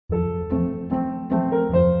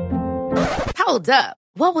Hold up.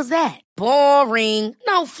 What was that? Boring.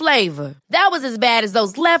 No flavor. That was as bad as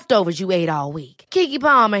those leftovers you ate all week. Keke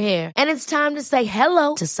Palmer here. And it's time to say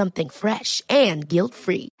hello to something fresh and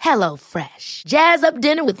guilt-free. Hello Fresh. Jazz up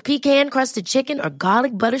dinner with pecan-crusted chicken or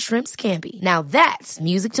garlic butter shrimp scampi. Now that's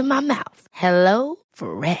music to my mouth. Hello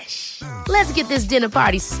Fresh. Let's get this dinner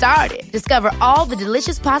party started. Discover all the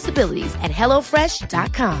delicious possibilities at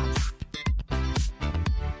hellofresh.com.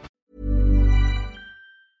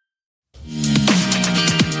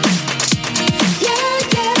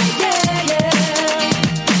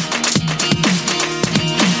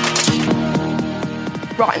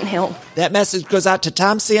 Rotten Hill. That message goes out to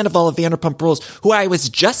Tom Sandoval of Vanderpump Rules, who I was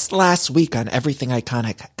just last week on Everything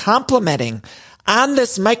Iconic complimenting on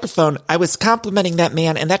this microphone. I was complimenting that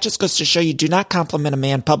man, and that just goes to show you do not compliment a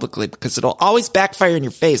man publicly because it'll always backfire in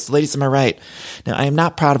your face. Ladies, am I right? Now, I am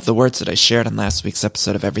not proud of the words that I shared on last week's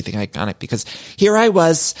episode of Everything Iconic because here I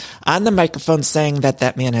was on the microphone saying that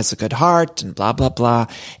that man has a good heart and blah, blah, blah.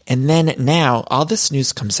 And then now all this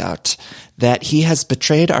news comes out that he has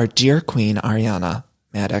betrayed our dear queen, Ariana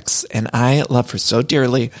Madix, and I love her so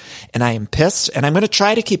dearly, and I am pissed, and I'm going to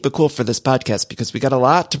try to keep it cool for this podcast because we got a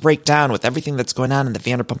lot to break down with everything that's going on in the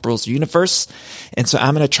Vanderpump Rules universe, and so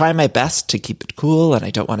I'm going to try my best to keep it cool, and I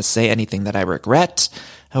don't want to say anything that I regret.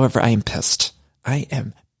 However, I am pissed. I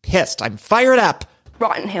am pissed. I'm fired up.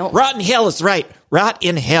 Rotten Hill. Rotten Hill is right. Rot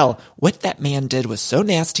in hell. What that man did was so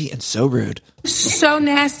nasty and so rude. So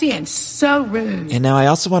nasty and so rude. And now I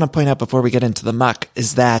also want to point out before we get into the muck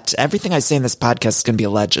is that everything I say in this podcast is going to be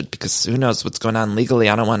alleged because who knows what's going on legally.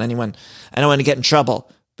 I don't want to get in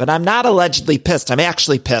trouble. But I'm not allegedly pissed. I'm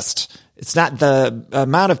actually pissed. It's not the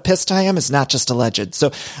amount of pissed I am is not just alleged.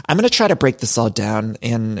 So I'm going to try to break this all down.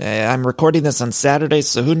 And I'm recording this on Saturday.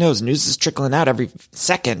 So who knows? News is trickling out every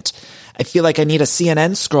second. I feel like I need a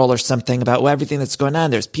CNN scroll or something about everything that's going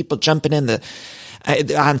on. There's people jumping in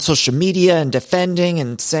on social media and defending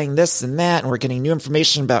and saying this and that. And we're getting new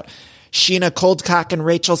information about Sheena cold cocking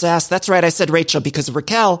Rachel's ass. That's right. I said Rachel because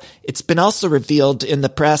Raquel, it's been also revealed in the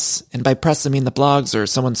press, and by press, I mean the blogs or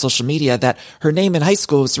someone's social media, that her name in high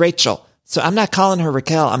school was Rachel. So I'm not calling her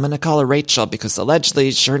Raquel. I'm going to call her Rachel because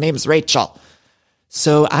allegedly her name is Rachel.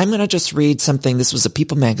 So I'm going to just read something. This was a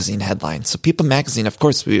People Magazine headline. So People Magazine, of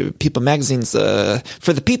course, People Magazine's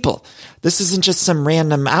for the people. This isn't just some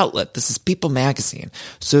random outlet. This is People Magazine.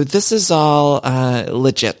 So this is all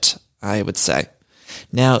legit, I would say.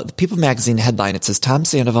 Now, the People Magazine headline, it says, Tom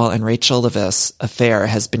Sandoval and Rachel Leviss affair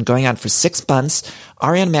has been going on for 6 months.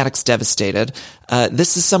 Ariana Madix devastated.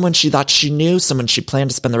 This is someone she thought she knew, someone she planned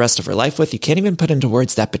to spend the rest of her life with. You can't even put into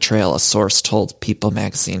words that betrayal, a source told People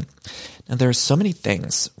Magazine. Now, there are so many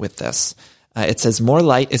things with this. It says more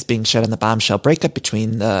light is being shed on the bombshell breakup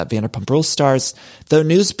between the Vanderpump Rules stars, though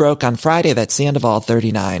news broke on Friday that Sandoval,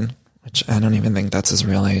 39, which I don't even think that's his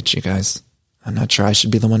real age, you guys. I'm not sure I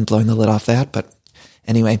should be the one blowing the lid off that, but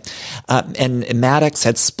anyway. And Madix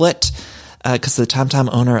had split because the TomTom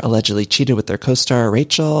owner allegedly cheated with their co-star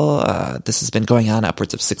Rachel. This has been going on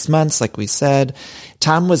upwards of 6 months, like we said.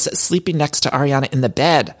 Tom was sleeping next to Ariana in the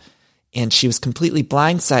bed, and she was completely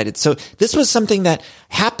blindsided. So this was something that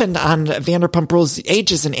happened on Vanderpump Rules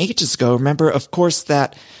ages and ages ago. Remember, of course,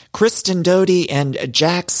 that Kristen Doute and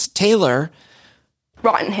Jax Taylor,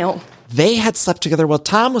 Rotten Hill, they had slept together while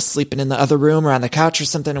Tom was sleeping in the other room or on the couch or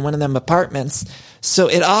something in one of them apartments. So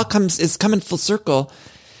it all is coming full circle.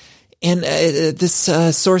 And this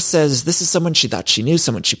source says this is someone she thought she knew,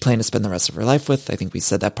 someone she planned to spend the rest of her life with. I think we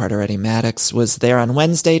said that part already. Madix was there on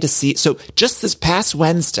Wednesday to see. So just this past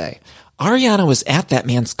Wednesday, Ariana was at that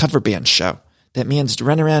man's cover band show. That man's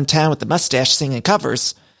running around town with the mustache singing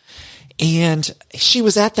covers. And she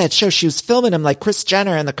was at that show. She was filming him like Kris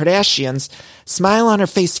Jenner and the Kardashians, smile on her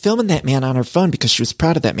face, filming that man on her phone because she was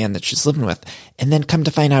proud of that man that she's living with. And then come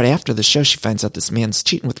to find out after the show, she finds out this man's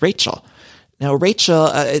cheating with Rachel. Now, Rachel,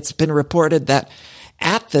 it's been reported that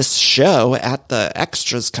at this show, at the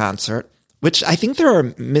Extras concert, which I think there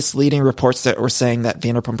are misleading reports that were saying that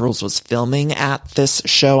Vanderpump Rules was filming at this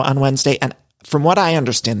show on Wednesday. And from what I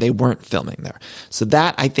understand, they weren't filming there. So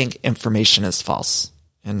that, I think, information is false.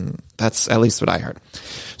 And that's at least what I heard.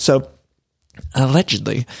 So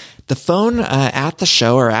allegedly, the phone at the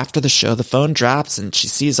show or after the show, the phone drops and she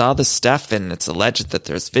sees all this stuff, and it's alleged that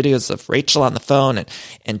there's videos of Rachel on the phone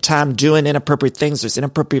and Tom doing inappropriate things. There's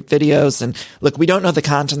inappropriate videos. And look, we don't know the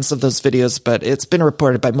contents of those videos, but it's been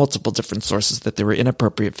reported by multiple different sources that there were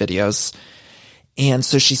inappropriate videos. And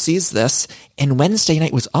so she sees this, and Wednesday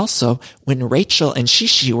night was also when Rachel and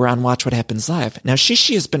Shishi were on Watch What Happens Live. Now,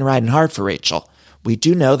 Shishi has been riding hard for Rachel. We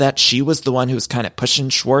do know that she was the one who was kind of pushing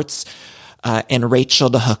Schwartz and Rachel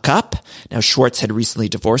to hook up. Now, Schwartz had recently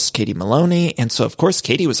divorced Katie Maloney, and so, of course,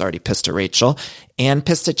 Katie was already pissed at Rachel and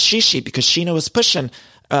pissed at Shishi because Sheena was pushing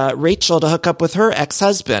Rachel to hook up with her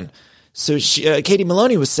ex-husband. So Katie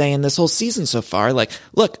Maloney was saying this whole season so far, like,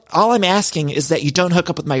 look, all I'm asking is that you don't hook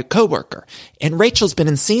up with my coworker. And Rachel's been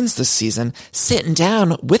in scenes this season sitting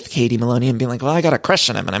down with Katie Maloney and being like, well, I got a crush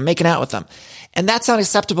on him and I'm making out with him. And that's not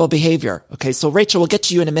acceptable behavior. Okay, so Rachel, we'll get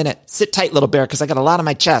to you in a minute. Sit tight, little bear, because I got a lot on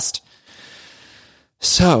my chest.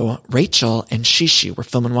 So Rachel and Shishi were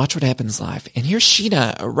filming Watch What Happens Live. And here's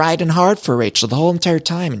Sheena riding hard for Rachel the whole entire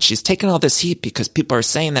time. And she's taking all this heat because people are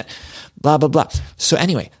saying that blah, blah, blah. So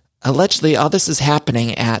anyway, allegedly, all this is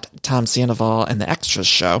happening at Tom Sandoval and the Extras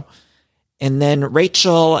show. And then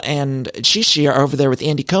Rachel and Shishi are over there with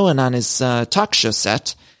Andy Cohen on his talk show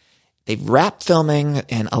set. They've wrapped filming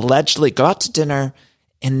and allegedly go out to dinner.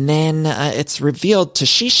 And then it's revealed to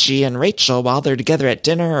Shishi and Rachel while they're together at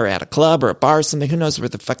dinner or at a club or a bar or something. Who knows where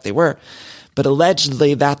the fuck they were. But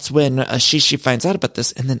allegedly, that's when Shishi finds out about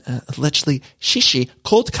this. And then allegedly, Shishi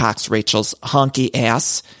cold cocks Rachel's honky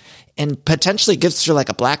ass and potentially gives her like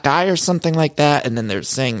a black eye or something like that. And then they're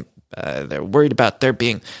saying they're worried about there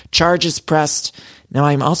being charges pressed. Now,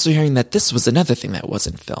 I'm also hearing that this was another thing that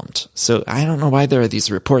wasn't filmed. So I don't know why there are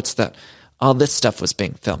these reports that all this stuff was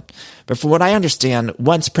being filmed. But from what I understand,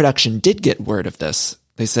 once production did get word of this,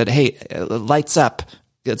 they said, hey, lights up.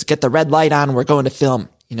 Let's get the red light on. We're going to film.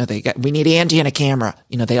 You know, we need Andy and a camera.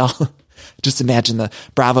 You know, they all just imagine the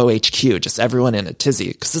Bravo HQ, just everyone in a tizzy.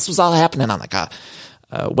 Because this was all happening on like a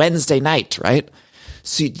Wednesday night, right?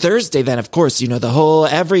 See, Thursday then, of course, you know,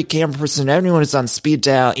 every camera person, everyone is on speed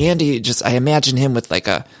dial. Andy, I imagine him with like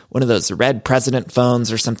one of those red president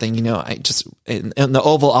phones or something, you know, in the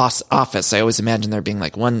Oval Office, I always imagine there being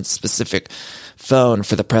like one specific phone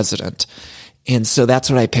for the president. And so that's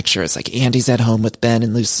what I picture. It's like Andy's at home with Ben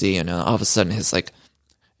and Lucy, and all of a sudden his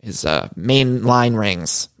main line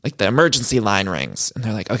rings, like the emergency line rings. And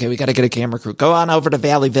they're like, okay, we got to get a camera crew. Go on over to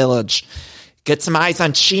Valley Village. Get some eyes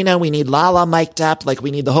on Sheena. We need Lala mic'd up. Like,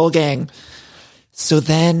 we need the whole gang. So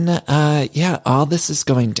then, all this is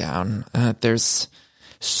going down. There's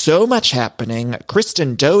so much happening.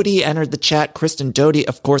 Kristen Doty entered the chat. Kristen Doty,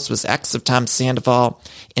 of course, was ex of Tom Sandoval.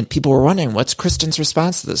 And people were wondering, what's Kristen's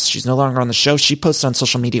response to this? She's no longer on the show. She posted on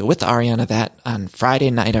social media with Ariana that on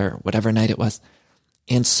Friday night or whatever night it was.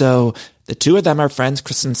 And so the two of them are friends.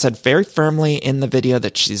 Kristen said very firmly in the video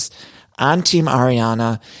that she's on Team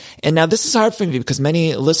Ariana. And now this is hard for me because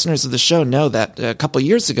many listeners of the show know that a couple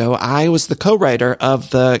years ago, I was the co-writer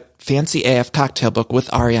of the Fancy AF cocktail book with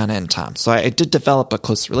Ariana and Tom. So I did develop a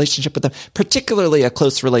close relationship with them, particularly a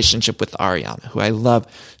close relationship with Ariana, who I love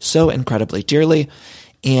so incredibly dearly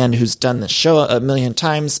and who's done the show a million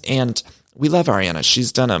times. And we love Ariana.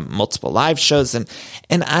 She's done multiple live shows. And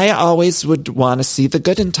I always would want to see the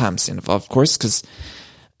good in Tom Sandoval, of course, because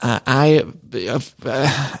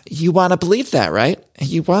you want to believe that, right?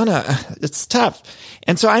 It's tough.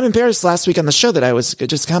 And so I'm embarrassed last week on the show that I was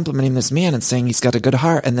just complimenting this man and saying he's got a good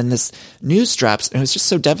heart. And then this news drops and I was just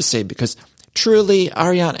so devastated because truly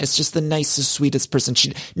Ariana is just the nicest, sweetest person.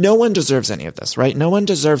 No one deserves any of this, right? No one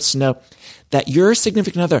deserves to know that your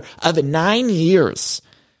significant other of 9 years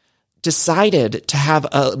decided to have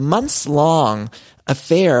a months-long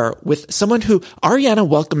affair with someone who Ariana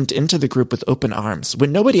welcomed into the group with open arms.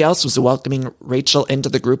 When nobody else was welcoming Rachel into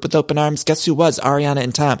the group with open arms, guess who was? Ariana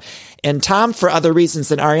and Tom. And Tom for other reasons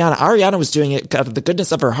than Ariana. Ariana was doing it out of the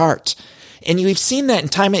goodness of her heart. And we've seen that in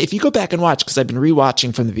time. If you go back and watch, because I've been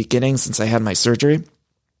rewatching from the beginning since I had my surgery,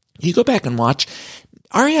 you go back and watch,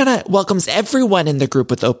 Ariana welcomes everyone in the group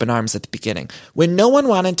with open arms at the beginning. When no one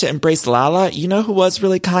wanted to embrace Lala, you know who was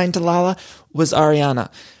really kind to Lala? Was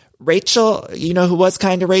Ariana. Rachel, you know who was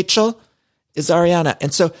kind to Rachel? Is Ariana.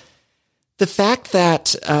 And so the fact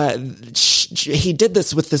that he did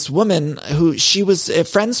this with this woman who she was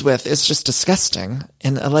friends with is just disgusting.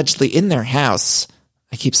 And allegedly in their house,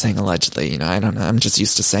 I keep saying allegedly, I don't know. I'm just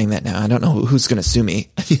used to saying that now. I don't know who's going to sue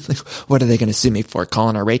me. What are they going to sue me for?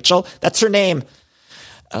 Calling her Rachel? That's her name.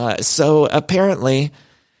 So apparently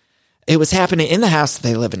it was happening in the house that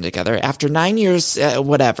they live in together after 9 years,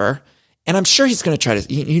 whatever. And I'm sure he's going to try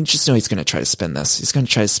to, you just know he's going to try to spin this. He's going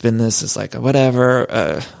to try to spin this as like,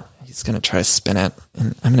 whatever. He's going to try to spin it.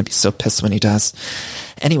 And I'm going to be so pissed when he does.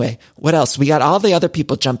 Anyway, what else? We got all the other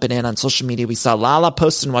people jumping in on social media. We saw Lala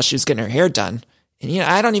posting while she was getting her hair done. And,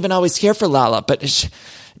 I don't even always care for Lala, but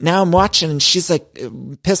now I'm watching and she's like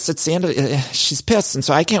pissed at Sandra. She's pissed. And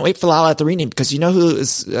so I can't wait for Lala at the reunion because you know who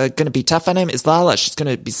is going to be tough on him is Lala. She's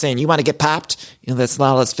going to be saying, you want to get popped? That's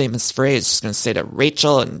Lala's famous phrase. She's going to say to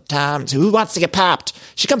Rachel and Tom, who wants to get popped?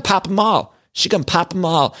 She can pop them all. She can pop them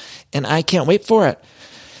all, and I can't wait for it.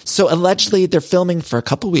 So allegedly they're filming for a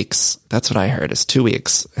couple weeks. That's what I heard, is 2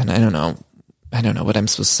 weeks. And I don't know what I'm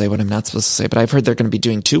supposed to say, what I'm not supposed to say, but I've heard they're going to be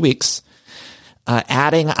doing 2 weeks,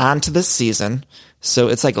 adding on to this season. So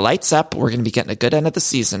it's like lights up. We're going to be getting a good end of the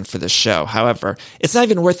season for this show. However, it's not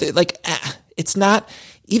even worth it. Like, it's not,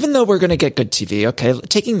 even though we're going to get good TV, okay,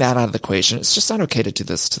 taking that out of the equation, it's just not okay to do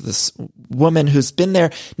this to this woman who's been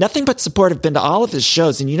there, nothing but supportive, been to all of his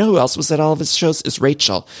shows. And you know who else was at all of his shows? Is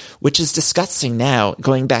Rachel, which is disgusting now,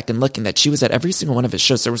 going back and looking that she was at every single one of his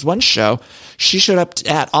shows. There was one show she showed up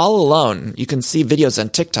at all alone. You can see videos on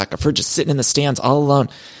TikTok of her just sitting in the stands all alone,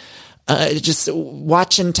 just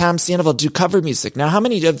watching Tom Sandoval do cover music. Now, how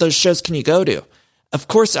many of those shows can you go to? Of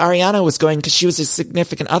course, Ariana was going because she was a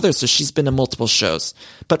significant other, so she's been to multiple shows.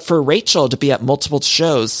 But for Rachel to be at multiple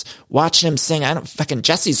shows, watching him sing, fucking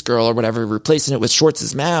Jesse's Girl or whatever, replacing it with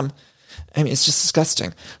Schwartz's Mom, I mean, it's just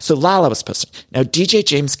disgusting. So Lala was posting. Now, DJ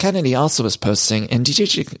James Kennedy also was posting, and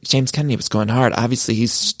DJ James Kennedy was going hard. Obviously,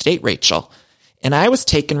 he's date Rachel. And I was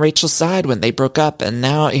taking Rachel's side when they broke up, and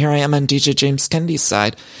now here I am on DJ James Kennedy's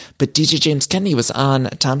side. But DJ James Kennedy was on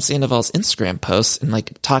Tom Sandoval's Instagram post and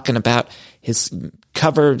like talking about his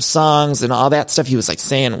cover songs and all that stuff. He was like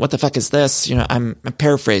saying, "What the fuck is this?" You know, I'm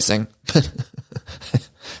paraphrasing.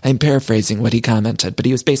 I'm paraphrasing what he commented, but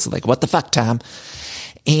he was basically like, "What the fuck, Tom?"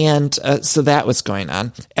 And so that was going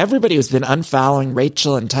on. Everybody has been unfollowing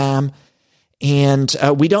Rachel and Tom. And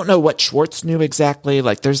we don't know what Schwartz knew exactly.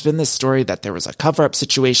 Like, there's been this story that there was a cover-up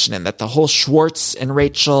situation and that the whole Schwartz and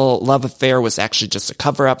Rachel love affair was actually just a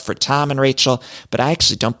cover-up for Tom and Rachel. But I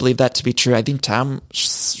actually don't believe that to be true. I think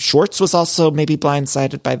Schwartz was also maybe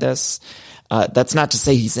blindsided by this. That's not to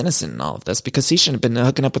say he's innocent in all of this, because he shouldn't have been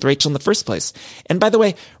hooking up with Rachel in the first place. And by the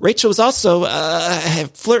way, Rachel was also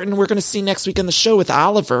flirting, we're going to see next week on the show, with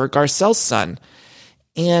Oliver, Garcelle's son.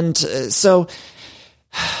 And so...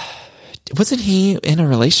 wasn't he in a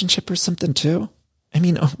relationship or something too? I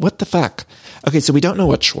mean, what the fuck? Okay, so we don't know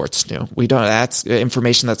what Schwartz knew. We don't. That's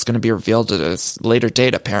information that's going to be revealed at a later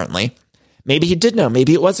date, apparently. Maybe he did know.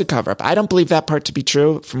 Maybe it was a cover-up. I don't believe that part to be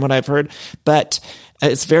true from what I've heard, but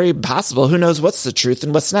it's very possible. Who knows what's the truth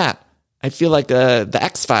and what's not? I feel like the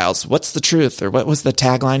X-Files. What's the truth? Or what was the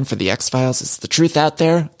tagline for the X-Files? Is the truth out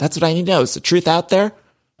there? That's what I need to know. Is the truth out there?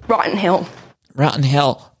 Rotten hell. Rotten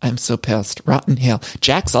hell. I'm so pissed. Rotten hell.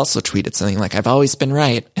 Jax also tweeted something like, "I've always been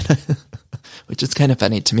right," which is kind of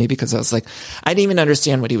funny to me because I was like, I didn't even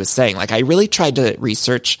understand what he was saying. Like, I really tried to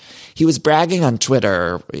research. He was bragging on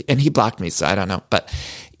Twitter, and he blocked me, so I don't know. But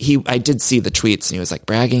I did see the tweets, and he was like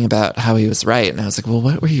bragging about how he was right. And I was like, well,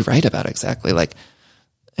 what were you right about exactly? Like,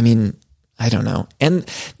 I mean, I don't know. And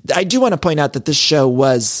I do want to point out that this show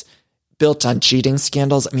was built on cheating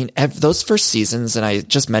scandals. I mean, those first seasons, and I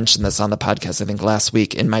just mentioned this on the podcast, I think last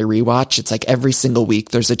week in my rewatch, it's like every single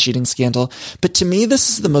week there's a cheating scandal. But to me, this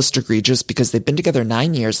is the most egregious because they've been together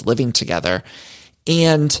 9 years, living together.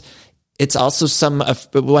 And it's also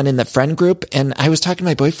one in the friend group. And I was talking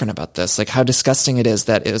to my boyfriend about this, like how disgusting it is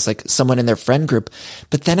that it was like someone in their friend group.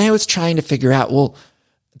 But then I was trying to figure out, well,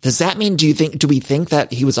 does that mean, do we think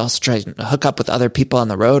that he was also trying to hook up with other people on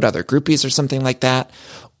the road, other groupies or something like that?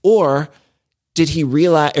 Or did he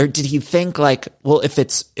realize, or did he think like, well,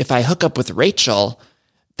 if I hook up with Rachel,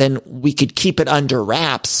 then we could keep it under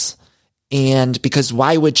wraps. And because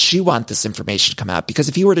why would she want this information to come out? Because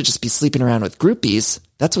if he were to just be sleeping around with groupies,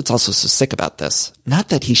 that's what's also so sick about this. Not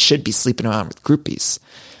that he should be sleeping around with groupies,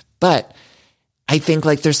 but I think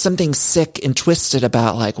like there's something sick and twisted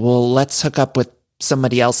about like, well, let's hook up with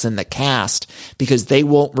somebody else in the cast because they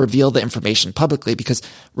won't reveal the information publicly because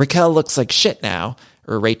Raquel looks like shit now.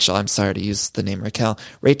 Or Rachel, I'm sorry to use the name Raquel.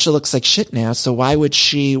 Rachel looks like shit now, so why would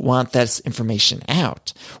she want this information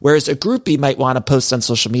out? Whereas a groupie might want to post on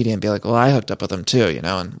social media and be like, well, I hooked up with him too, you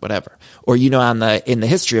know, and whatever. Or, you know, in the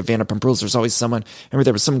history of Vanderpump Rules, there's always someone, remember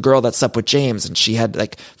there was some girl that slept with James and she had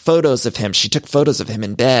like photos of him. She took photos of him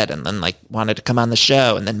in bed and then like wanted to come on the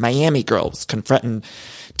show. And then Miami Girl was confronting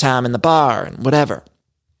Tom in the bar and whatever.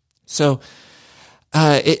 So,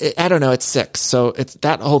 I don't know. It's sick. So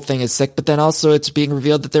that whole thing is sick, but then also it's being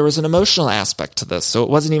revealed that there was an emotional aspect to this. So it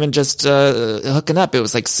wasn't even just, hooking up. It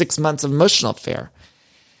was like 6 months of emotional affair.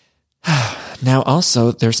 Now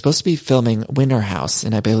also they're supposed to be filming Winter House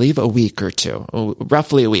in, I believe, a week or two,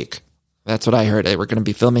 roughly a week. That's what I heard. We're going to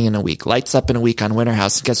be filming in a week. Lights up in a week on Winter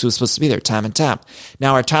House. And guess who's supposed to be there? Tom and Tom.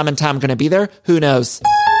 Now are Tom and Tom going to be there? Who knows?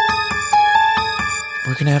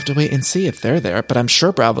 We're going to have to wait and see if they're there, but I'm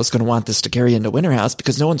sure Bravo's going to want this to carry into Winter House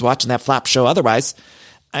because no one's watching that flop show otherwise.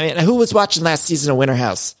 I mean, who was watching last season of Winter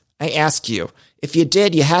House? I ask you. If you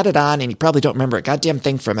did, you had it on and you probably don't remember a goddamn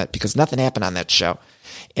thing from it because nothing happened on that show.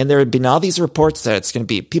 And there had been all these reports that it's going to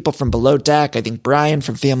be people from Below Deck. I think Brian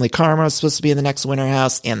from Family Karma is supposed to be in the next Winter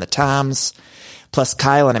House, and the Toms, plus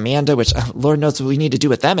Kyle and Amanda, which Lord knows what we need to do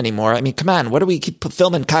with them anymore. I mean, come on, what do we keep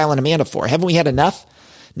filming Kyle and Amanda for? Haven't we had enough?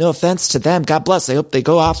 No offense to them. God bless. I hope they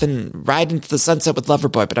go off and ride into the sunset with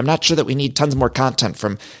Loverboy, but I'm not sure that we need tons more content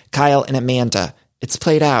from Kyle and Amanda. It's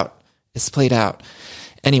played out.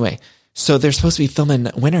 Anyway, so they're supposed to be filming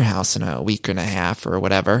Winter House in a week and a half or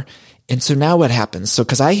whatever. And so now what happens? So,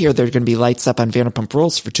 cause I hear they're going to be lights up on Vanderpump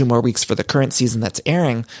Rules for 2 more weeks for the current season that's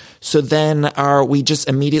airing. So then are we just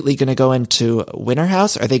immediately going to go into Winter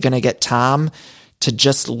House? Are they going to get Tom to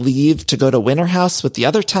just leave to go to Winter House with the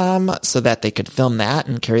other Tom so that they could film that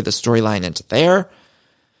and carry the storyline into there?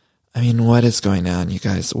 I mean, what is going on, you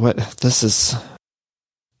guys?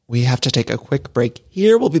 We have to take a quick break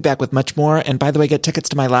here. We'll be back with much more. And by the way, get tickets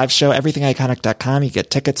to my live show, everythingiconic.com. You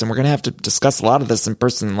get tickets, and we're going to have to discuss a lot of this in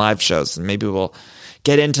person live shows. And maybe we'll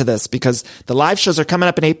get into this because the live shows are coming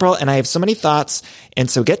up in April and I have so many thoughts. And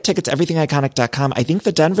so get tickets, everythingiconic.com. I think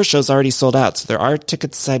the Denver show's already sold out. So there are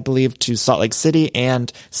tickets, I believe, to Salt Lake City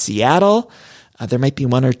and Seattle. There might be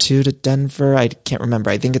 1 or 2 to Denver. I can't remember.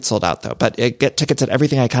 I think it's sold out though. But get tickets at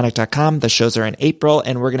everythingiconic.com. The shows are in April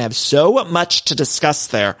and we're going to have so much to discuss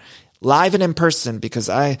there, live and in person, because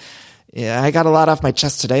I got a lot off my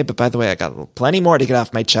chest today. But by the way, I got plenty more to get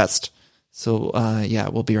off my chest. So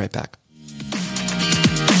we'll be right back.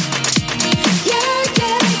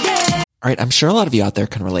 All right, I'm sure a lot of you out there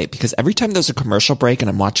can relate because every time there's a commercial break and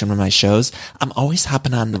I'm watching one of my shows, I'm always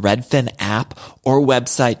hopping on the Redfin app or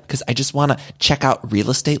website because I just want to check out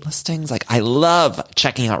real estate listings. Like, I love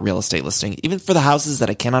checking out real estate listings, even for the houses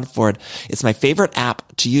that I cannot afford. It's my favorite app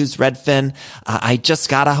to use, Redfin. I just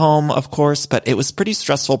got a home, of course, but it was a pretty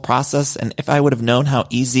stressful process. And if I would have known how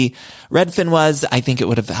easy Redfin was, I think it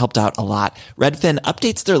would have helped out a lot. Redfin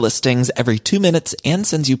updates their listings every 2 minutes and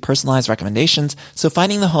sends you personalized recommendations. So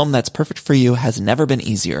finding the home that's perfect for you has never been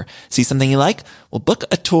easier. See something you like? Well, book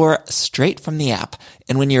a tour straight from the app.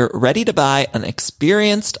 And when you're ready to buy, an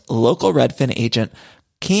experienced local Redfin agent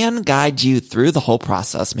can guide you through the whole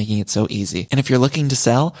process, making it so easy. And if you're looking to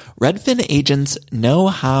sell, Redfin agents know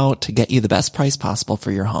how to get you the best price possible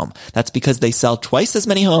for your home. That's because they sell twice as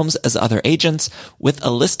many homes as other agents with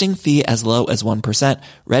a listing fee as low as 1%.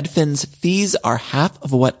 Redfin's fees are half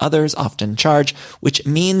of what others often charge, which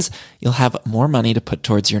means you'll have more money to put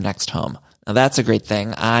towards your next home. Now that's a great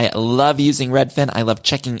thing. I love using Redfin. I love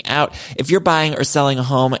checking out. If you're buying or selling a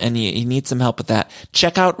home and you need some help with that,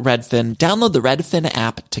 check out Redfin. Download the Redfin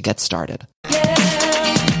app to get started. Sorry,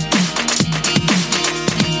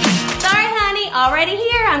 honey. Already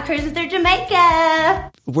here. I'm cruising through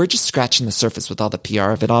Jamaica. We're just scratching the surface with all the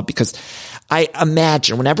PR of it all because I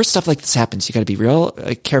imagine whenever stuff like this happens, you got to be real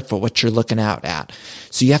careful what you're looking out at.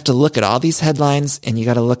 So you have to look at all these headlines and you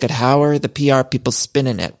got to look at how are the PR people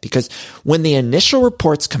spinning it, because when the initial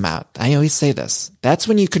reports come out, I always say this, that's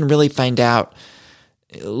when you can really find out.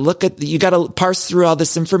 You got to parse through all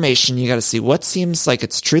this information. You got to see what seems like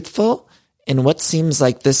it's truthful and what seems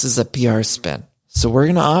like this is a PR spin. So we're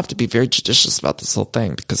going to have to be very judicious about this whole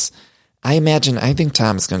thing because I think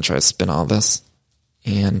Tom is going to try to spin all this.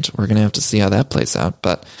 And we're going to have to see how that plays out.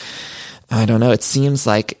 But I don't know. It seems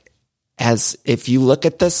like as if you look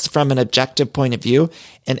at this from an objective point of view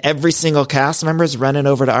and every single cast member is running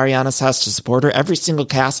over to Ariana's house to support her. Every single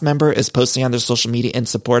cast member is posting on their social media in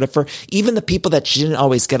support of her. Even the people that she didn't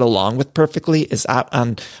always get along with perfectly is out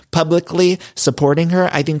on publicly supporting her.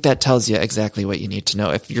 I think that tells you exactly what you need to know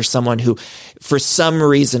if you're someone who for some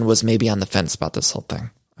reason was maybe on the fence about this whole thing.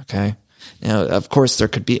 Okay. Now, of course, there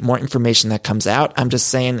could be more information that comes out. I'm just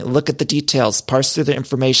saying, look at the details, parse through the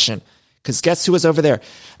information. Because guess who was over there?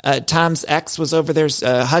 Tom's ex was over there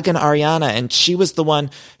hugging Ariana, and she was the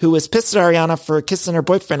one who was pissed at Ariana for kissing her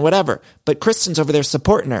boyfriend, whatever. But Kristen's over there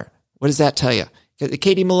supporting her. What does that tell you?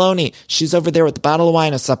 Katie Maloney, she's over there with the bottle of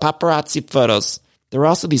wine. I saw paparazzi photos. There were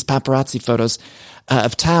also these paparazzi photos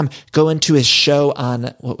of Tom going to his show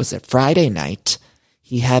on, Friday night.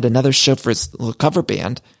 He had another show for his little cover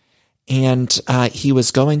band. And he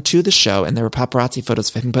was going to the show, and there were paparazzi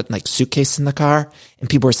photos of him putting like suitcase in the car. And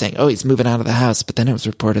people were saying, oh, he's moving out of the house. But then it was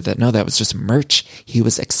reported that no, that was just merch he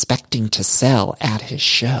was expecting to sell at his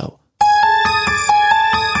show.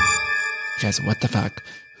 You guys, what the fuck?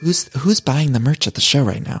 Who's buying the merch at the show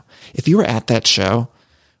right now? If you were at that show,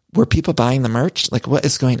 were people buying the merch? Like, what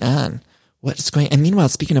is going on? And meanwhile,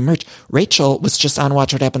 speaking of merch, Rachel was just on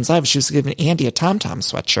Watch What Happens Live. She was giving Andy a Tom Tom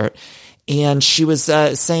sweatshirt. And she was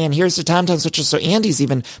saying, here's the TomTom switcher. So Andy's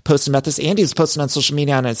even posting about this. Andy was posting on social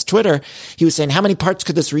media on his Twitter. He was saying, how many parts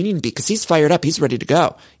could this reunion be? Because he's fired up. He's ready to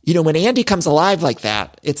go. You know, when Andy comes alive like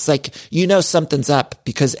that, it's like, you know, something's up,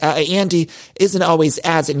 because Andy isn't always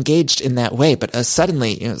as engaged in that way. But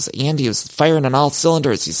suddenly, you know, Andy was firing on all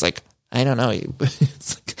cylinders. He's like, I don't know.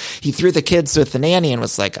 He threw the kids with the nanny and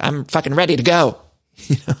was like, I'm fucking ready to go.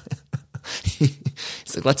 You know?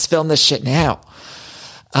 He's like, let's film this shit now.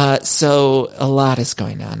 So a lot is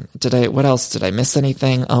going on. What else? Did I miss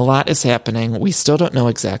anything? A lot is happening. We still don't know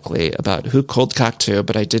exactly about who cold cocked who,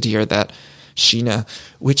 but I did hear that Sheena,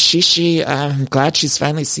 I'm glad she's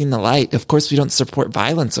finally seen the light. Of course, we don't support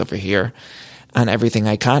violence over here on Everything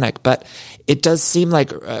Iconic, but it does seem like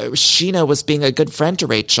Sheena was being a good friend to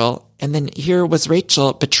Rachel, and then here was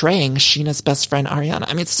Rachel betraying Sheena's best friend, Ariana.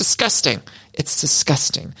 I mean, it's disgusting. It's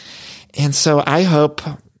disgusting. And so I just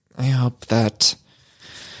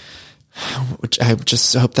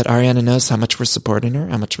hope that Ariana knows how much we're supporting her,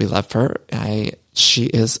 how much we love her. She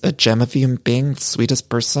is a gem of a human being, the sweetest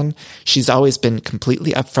person. She's always been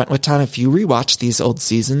completely upfront with Tom. If you rewatch these old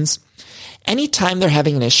seasons, anytime they're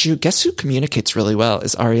having an issue, guess who communicates really well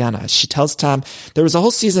is Ariana. She tells Tom, there was a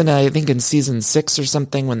whole season, I think in season 6 or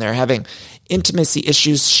something, when they're having intimacy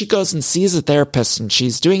issues, she goes and sees a therapist and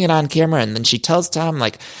she's doing it on camera. And then she tells Tom,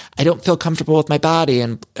 like, I don't feel comfortable with my body.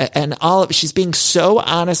 And all of it, she's being so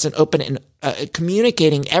honest and open and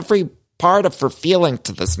communicating every part of her feeling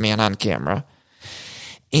to this man on camera.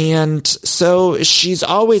 And so she's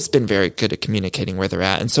always been very good at communicating where they're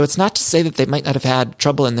at. And so it's not to say that they might not have had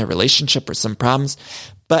trouble in their relationship or some problems,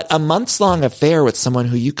 but a months-long affair with someone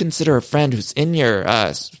who you consider a friend, who's in your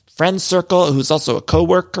friend circle, who's also a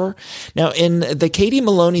coworker. Now, in the Katie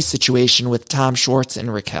Maloney situation with Tom Schwartz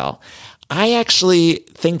and Raquel, I actually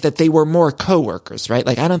think that they were more coworkers, right?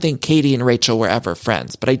 Like, I don't think Katie and Rachel were ever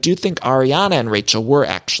friends, but I do think Ariana and Rachel were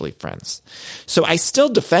actually friends. So I still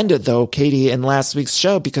defended, though, Katie in last week's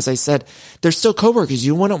show, because I said, they're still coworkers.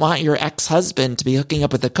 You wouldn't want your ex-husband to be hooking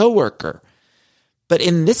up with a coworker. But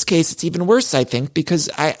in this case, it's even worse, I think, because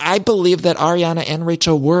I believe that Ariana and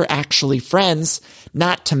Rachel were actually friends,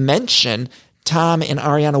 not to mention Tom and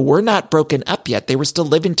Ariana were not broken up yet. They were still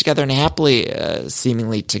living together and happily,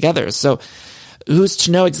 seemingly together. So who's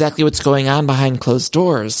to know exactly what's going on behind closed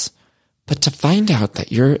doors? But to find out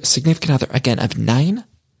that your significant other, again, of 9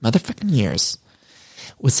 motherfucking years,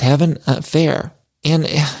 was having an affair and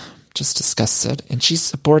just disgusted. And she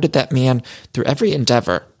supported that man through every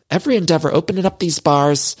endeavor, opening up these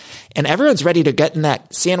bars, and everyone's ready to get in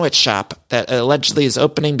that sandwich shop that allegedly is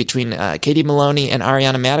opening between Katie Maloney and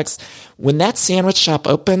Ariana Madix. When that sandwich shop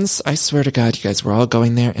opens, I swear to God, you guys, we're all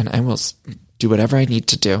going there, and I will do whatever I need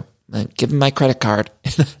to do. Give them my credit card.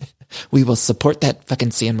 We will support that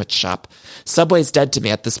fucking sandwich shop. Subway's dead to me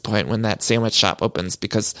at this point when that sandwich shop opens,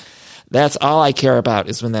 because that's all I care about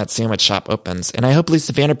is when that sandwich shop opens. And I hope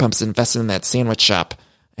Lisa Vanderpump's invested in that sandwich shop.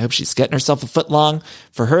 I hope she's getting herself a foot long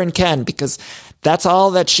for her and Ken, because that's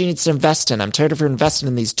all that she needs to invest in. I'm tired of her investing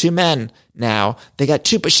in these 2 men now. They got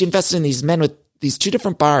 2, but she invested in these men with these 2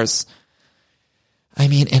 different bars. I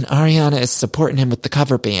mean, and Ariana is supporting him with the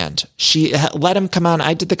cover band. She let him come on.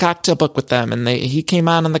 I did the cocktail book with them, and he came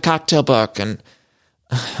on the cocktail book, and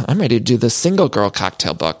I'm ready to do the single girl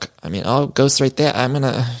cocktail book. I mean, I'll go straight there.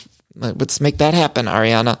 Let's make that happen,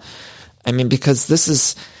 Ariana. I mean,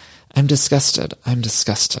 because I'm disgusted.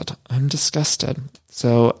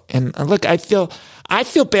 So, and look, I feel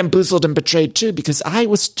bamboozled and betrayed too, because I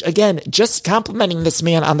was, again, just complimenting this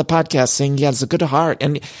man on the podcast, saying he has a good heart.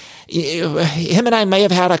 And him and I may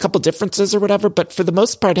have had a couple differences or whatever, but for the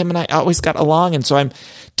most part, him and I always got along. And so I'm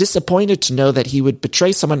disappointed to know that he would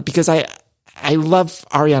betray someone, because I love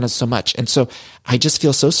Ariana so much. And so I just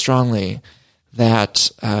feel so strongly that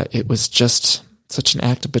it was just such an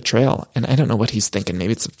act of betrayal. And I don't know what he's thinking.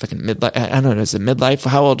 Maybe it's a fucking midlife. I don't know. Is it midlife?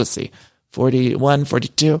 How old is he? 41,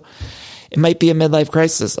 42? It might be a midlife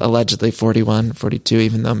crisis, allegedly 41, 42,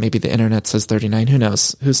 even though maybe the internet says 39. Who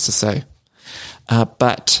knows? Who's to say?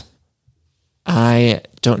 But I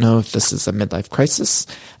don't know if this is a midlife crisis.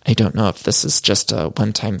 I don't know if this is just a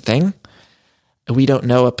one-time thing. We don't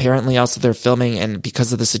know. Apparently, also they're filming, and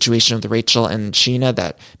because of the situation of the Rachel and Sheena,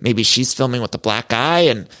 that maybe she's filming with a black guy,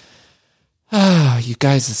 and you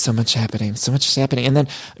guys, there's so much happening. So much is happening. And then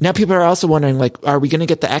now people are also wondering, like, are we going to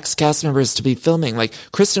get the ex-cast members to be filming? Like,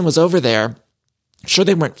 Kristen was over there. Sure,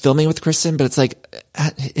 they weren't filming with Kristen, but it's like,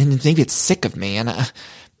 and maybe it's sick of me. And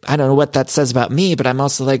I don't know what that says about me, but I'm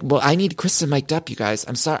also like, well, I need Kristen mic'd up, you guys.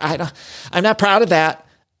 I'm sorry. I'm not proud of that.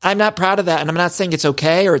 I'm not proud of that. And I'm not saying it's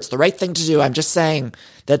okay or it's the right thing to do. I'm just saying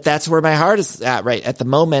that that's where my heart is at right at the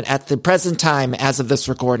moment, at the present time, as of this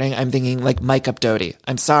recording. I'm thinking like Mike Updoti.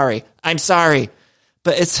 I'm sorry.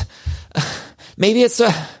 But it's, maybe it's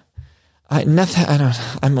nothing.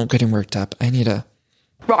 I'm getting worked up. I need a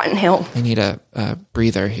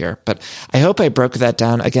breather here, but I hope I broke that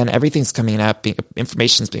down. Again, everything's coming up.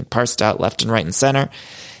 Information's being parsed out left and right and center.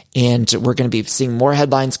 And we're going to be seeing more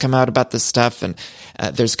headlines come out about this stuff. And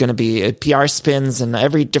there's going to be PR spins in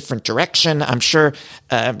every different direction. I'm sure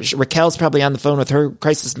Raquel's probably on the phone with her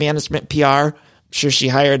crisis management PR. I'm sure she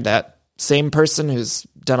hired that same person who's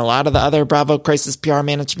done a lot of the other Bravo crisis PR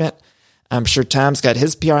management. I'm sure Tom's got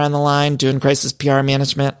his PR on the line doing crisis PR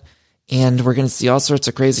management. And we're going to see all sorts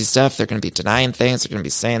of crazy stuff. They're going to be denying things. They're going to be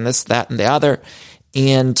saying this, that, and the other.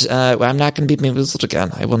 And I'm not going to be bamboozled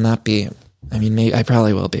again. I will not be. I mean, maybe I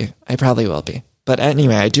probably will be. But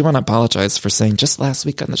anyway, I do want to apologize for saying just last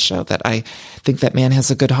week on the show that I think that man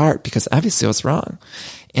has a good heart, because obviously I was wrong.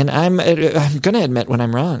 And I'm going to admit when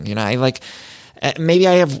I'm wrong. Maybe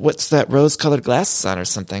I have what's that rose-colored glasses on or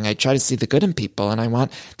something. I try to see the good in people, and I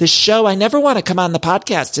want this show. I never want to come on the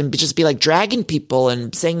podcast and just be like dragging people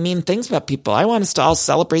and saying mean things about people. I want us to all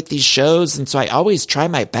celebrate these shows, and so I always try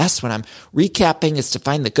my best when I'm recapping is to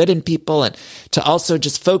find the good in people and to also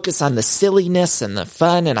just focus on the silliness and the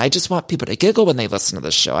fun. And I just want people to giggle when they listen to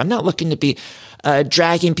this show. I'm not looking to be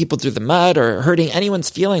dragging people through the mud or hurting anyone's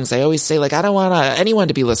feelings. I always say, I don't want anyone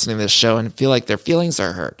to be listening to this show and feel like their feelings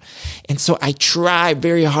are hurt. And so I try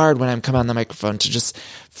very hard when I'm coming on the microphone to just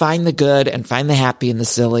find the good and find the happy and the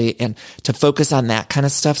silly and to focus on that kind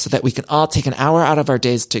of stuff so that we can all take an hour out of our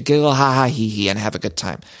days to giggle, ha ha, hee hee, and have a good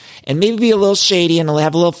time. And maybe be a little shady and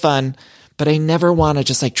have a little fun. But I never want to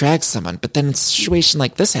just drag someone. But then in a situation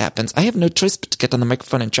like this happens, I have no choice but to get on the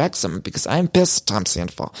microphone and drag someone because I'm pissed, Tom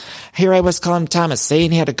Sandoval. Here I was calling Thomas, saying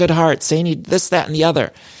he had a good heart, saying he this, that, and the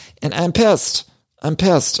other. And I'm pissed.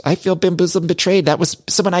 I feel bamboozled and betrayed. That was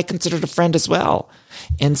someone I considered a friend as well.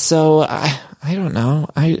 And so I don't know.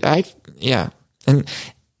 Yeah. And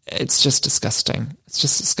it's just disgusting.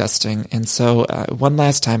 And so one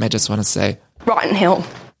last time, I just want to say, rotten hell.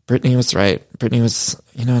 Brittany was right. Brittany was,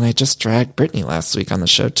 and I just dragged Brittany last week on the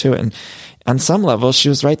show too. And on some level, she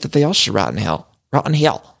was right that they all should rot in hell.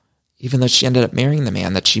 Even though she ended up marrying the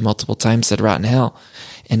man that she multiple times said rot in hell.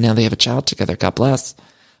 And now they have a child together. God bless.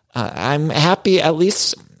 I'm happy. At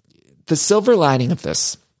least the silver lining of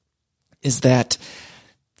this is that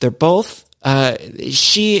they're both,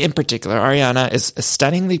 she in particular, Ariana, is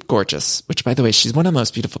stunningly gorgeous, which by the way, she's one of the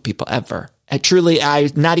most beautiful people ever. I'm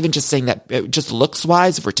not even just saying that just looks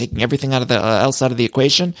wise, if we're taking everything else out of the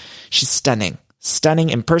equation, she's stunning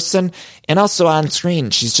in person and also on screen.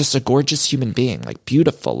 She's just a gorgeous human being,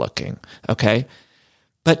 beautiful looking. Okay.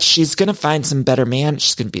 But she's going to find some better man.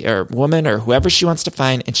 She's going to be a woman or whoever she wants to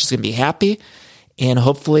find, and she's going to be happy. And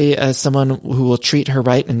hopefully someone who will treat her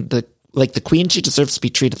right and the queen she deserves to be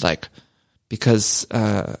treated like, because,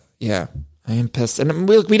 yeah. I am pissed. And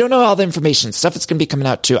we don't know all the information. Stuff is going to be coming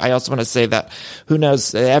out too. I also want to say that who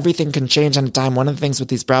knows, everything can change on a dime. One of the things with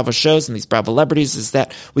these Bravo shows and these Bravo celebrities is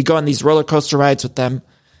that we go on these roller coaster rides with them.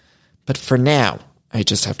 But for now, I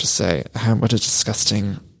just have to say, what a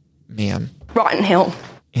disgusting man. Rotten hell.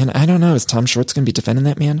 And I don't know, is Tom Schwartz going to be defending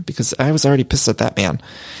that man? Because I was already pissed at that man.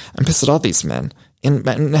 I'm pissed at all these men. And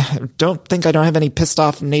don't think I don't have any pissed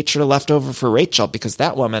off nature left over for Rachel, because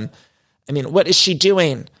that woman, what is she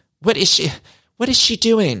doing? What is she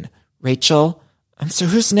doing, Rachel? So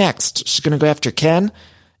who's next? She's going to go after Ken?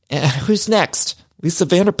 Who's next? Lisa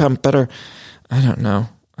Vanderpump better. I don't know.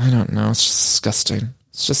 It's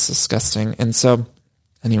just disgusting. And so,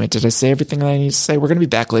 anyway, did I say everything I need to say? We're going to be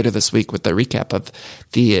back later this week with the recap of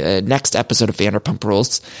the next episode of Vanderpump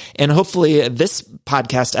Rules. And hopefully this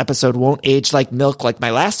podcast episode won't age like milk like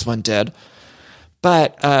my last one did.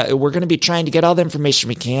 But we're going to be trying to get all the information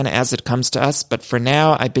we can as it comes to us. But for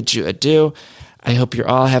now, I bid you adieu. I hope you're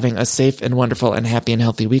all having a safe and wonderful and happy and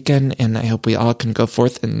healthy weekend. And I hope we all can go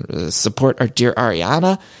forth and support our dear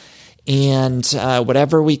Ariana. And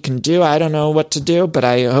whatever we can do, I don't know what to do, but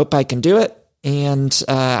I hope I can do it. And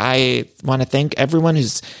I want to thank everyone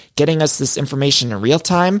who's getting us this information in real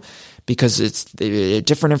time, because it's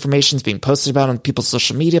different information is being posted about on people's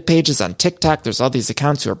social media pages, on TikTok. There's all these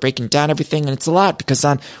accounts who are breaking down everything, and it's a lot, because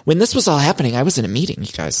when this was all happening, I was in a meeting,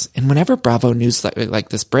 you guys. And whenever Bravo news like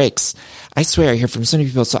this breaks, I swear I hear from so many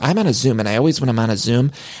people. So I'm on a Zoom, and when I'm on a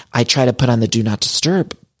Zoom, I try to put on the do not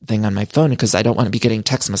disturb thing on my phone, because I don't want to be getting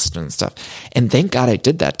text messages and stuff. And thank God I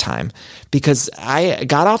did that time, because I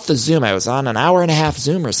got off the Zoom. I was on an hour and a half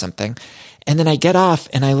Zoom or something. And then I get off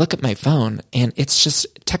and I look at my phone and it's just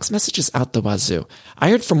text messages out the wazoo. I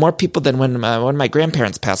heard from more people than when my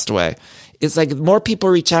grandparents passed away. It's like more people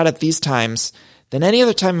reach out at these times than any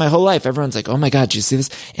other time in my whole life. Everyone's like, oh my God, do you see this?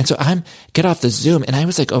 And so get off the Zoom and I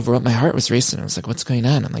was like overwhelmed. My heart was racing. I was like, what's going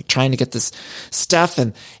on? I'm like trying to get this stuff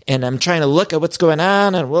and I'm trying to look at what's going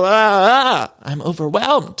on and I'm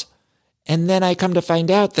overwhelmed. And then I come to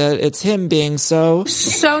find out that it's him being so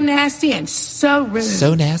nasty and so rude.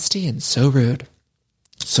 So nasty and so rude.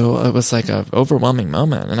 So it was like an overwhelming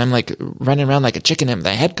moment. And I'm like running around like a chicken with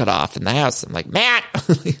my head cut off in the house. I'm like, Matt,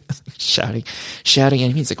 shouting.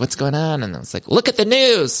 And he's like, what's going on? And I was like, look at the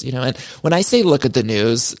news, and when I say look at the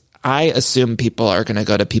news, I assume people are going to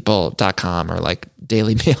go to people.com or like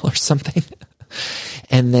Daily Mail or something.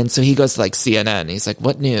 And then, so he goes to like CNN. He's like,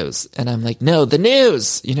 what news? And I'm like, no, the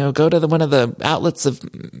news, go to one of the outlets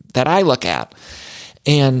that I look at.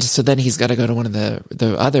 And so then he's got to go to one of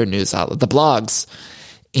the other news outlets, the blogs,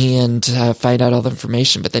 and find out all the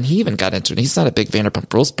information. But then he even got into it. He's not a big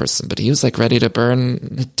Vanderpump Rules person, but he was like ready to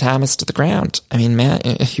burn Thomas to the ground. I mean, Matt,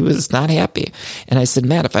 he was not happy. And I said,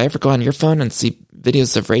 Matt, if I ever go on your phone and see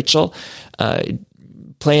videos of Rachel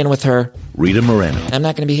playing with her Rita Moreno, I'm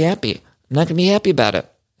not going to be happy. I'm not going to be happy about it.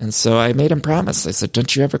 And so I made him promise. I said,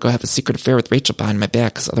 don't you ever go have a secret affair with Rachel behind my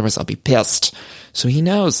back, because otherwise I'll be pissed. So he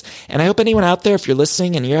knows. And I hope anyone out there, if you're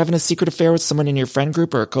listening and you're having a secret affair with someone in your friend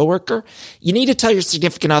group or a coworker, you need to tell your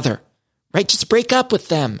significant other, right? Just break up with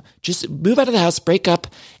them. Just move out of the house, break up,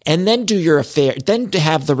 and then do your affair. Then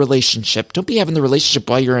have the relationship. Don't be having the relationship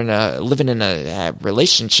while you're living in a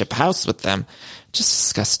relationship house with them. Just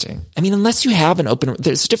disgusting. I mean, unless you have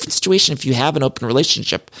there's a different situation if you have an open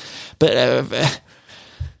relationship, but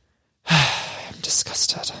I'm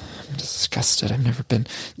disgusted. I've never been.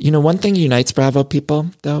 One thing unites Bravo people,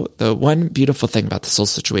 though, the one beautiful thing about this whole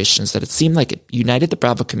situation is that it seemed like it united the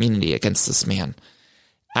Bravo community against this man.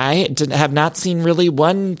 I have not seen really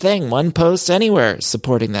one post anywhere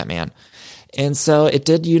supporting that man. And so it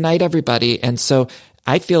did unite everybody. And so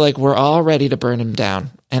I feel like we're all ready to burn him down.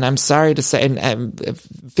 And I'm sorry to say, and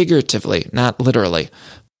figuratively, not literally.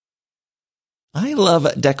 I love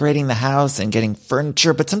decorating the house and getting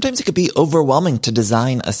furniture, but sometimes it could be overwhelming to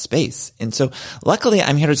design a space. And so luckily,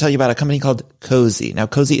 I'm here to tell you about a company called Cozy. Now,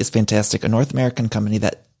 Cozy is fantastic, a North American company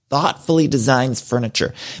that thoughtfully designs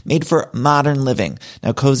furniture made for modern living.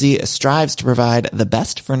 Now, Cozy strives to provide the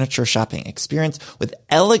best furniture shopping experience with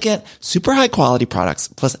elegant, super high quality products,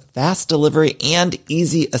 plus fast delivery and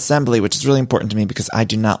easy assembly, which is really important to me because I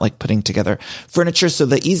do not like putting together furniture. So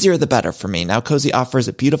the easier, the better for me. Now, Cozy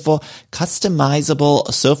offers beautiful,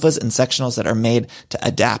 customizable sofas and sectionals that are made to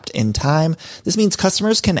adapt in time. This means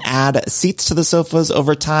customers can add seats to the sofas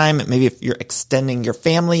over time. Maybe if you're extending your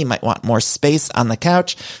family, you might want more space on the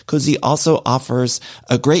couch. Cozy also offers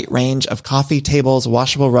a great range of coffee tables,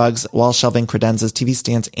 washable rugs, wall shelving, credenzas, TV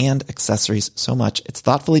stands, and accessories. So much. It's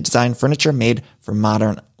thoughtfully designed furniture made for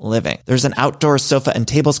modern living. There's an outdoor sofa and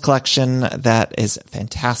tables collection that is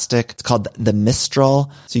fantastic. It's called the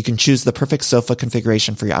Mistral. So you can choose the perfect sofa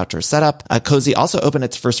configuration for your outdoor setup. Cozy also opened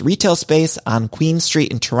its first retail space on Queen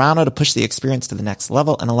Street in Toronto to push the experience to the next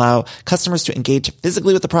level and allow customers to engage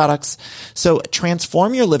physically with the products. So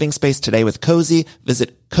transform your living space today with Cozy.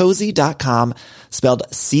 Visit cozy.com, spelled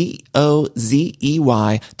COZEY,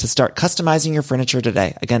 to start customizing your furniture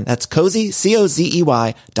today. Again, that's Cozy,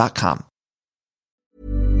 COZEY.com.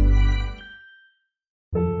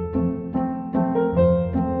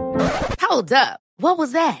 Hold up. What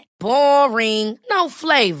was that? Boring. No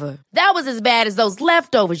flavor. That was as bad as those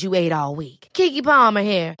leftovers you ate all week. Keke Palmer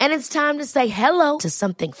here. And it's time to say hello to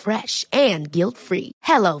something fresh and guilt-free.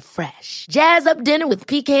 Hello Fresh. Jazz up dinner with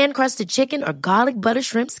pecan-crusted chicken or garlic butter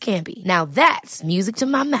shrimp scampi. Now that's music to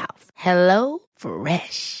my mouth. Hello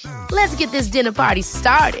Fresh. Let's get this dinner party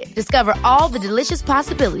started. Discover all the delicious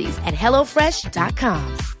possibilities at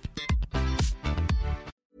HelloFresh.com.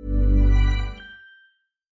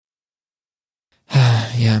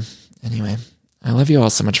 Yeah. Anyway, I love you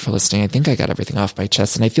all so much for listening. I think I got everything off my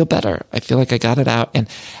chest and I feel better. I feel like I got it out, and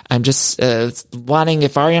I'm just wanting,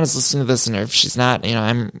 if Ariana's listening to this and if she's not,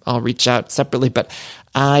 I'll reach out separately, but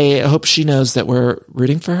I hope she knows that we're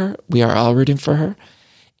rooting for her. We are all rooting for her,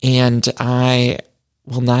 and I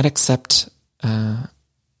will not accept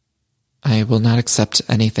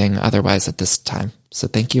anything otherwise at this time. So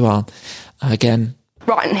thank you all again.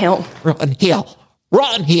 Rotten heel. Rotten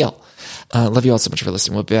heel. Love you all so much for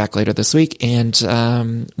listening. We'll be back later this week. And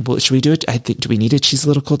should we do it? Do we need it? She's a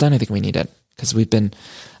little cool down. I think we need it because I've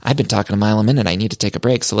been talking a mile a minute. I need to take a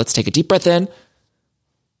break. So let's take a deep breath in.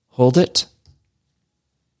 Hold it.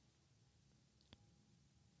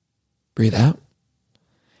 Breathe out.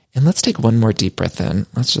 And let's take one more deep breath in.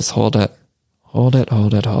 Let's just hold it. Hold it,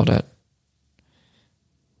 hold it, hold it.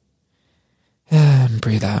 And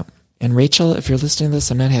breathe out. And Rachel, if you're listening to this,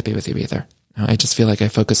 I'm not happy with you either. I just feel like I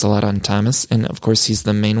focus a lot on Thomas, and of course he's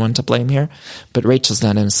the main one to blame here. But Rachel's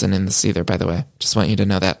not innocent in this either, by the way. Just want you to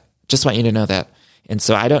know that. Just want you to know that. And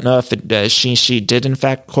so I don't know if she did in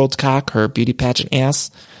fact cold cock her beauty pageant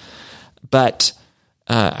ass, but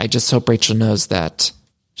I just hope Rachel knows that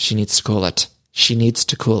she needs to cool it. She needs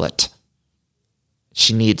to cool it.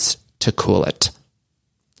 She needs to cool it.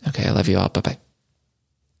 Okay, I love you all. Bye-bye.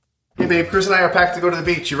 Hey babe, Chris and I are packed to go to the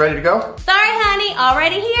beach. You ready to go? Sorry, honey.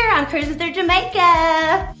 Already here. I'm cruising through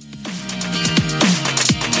Jamaica.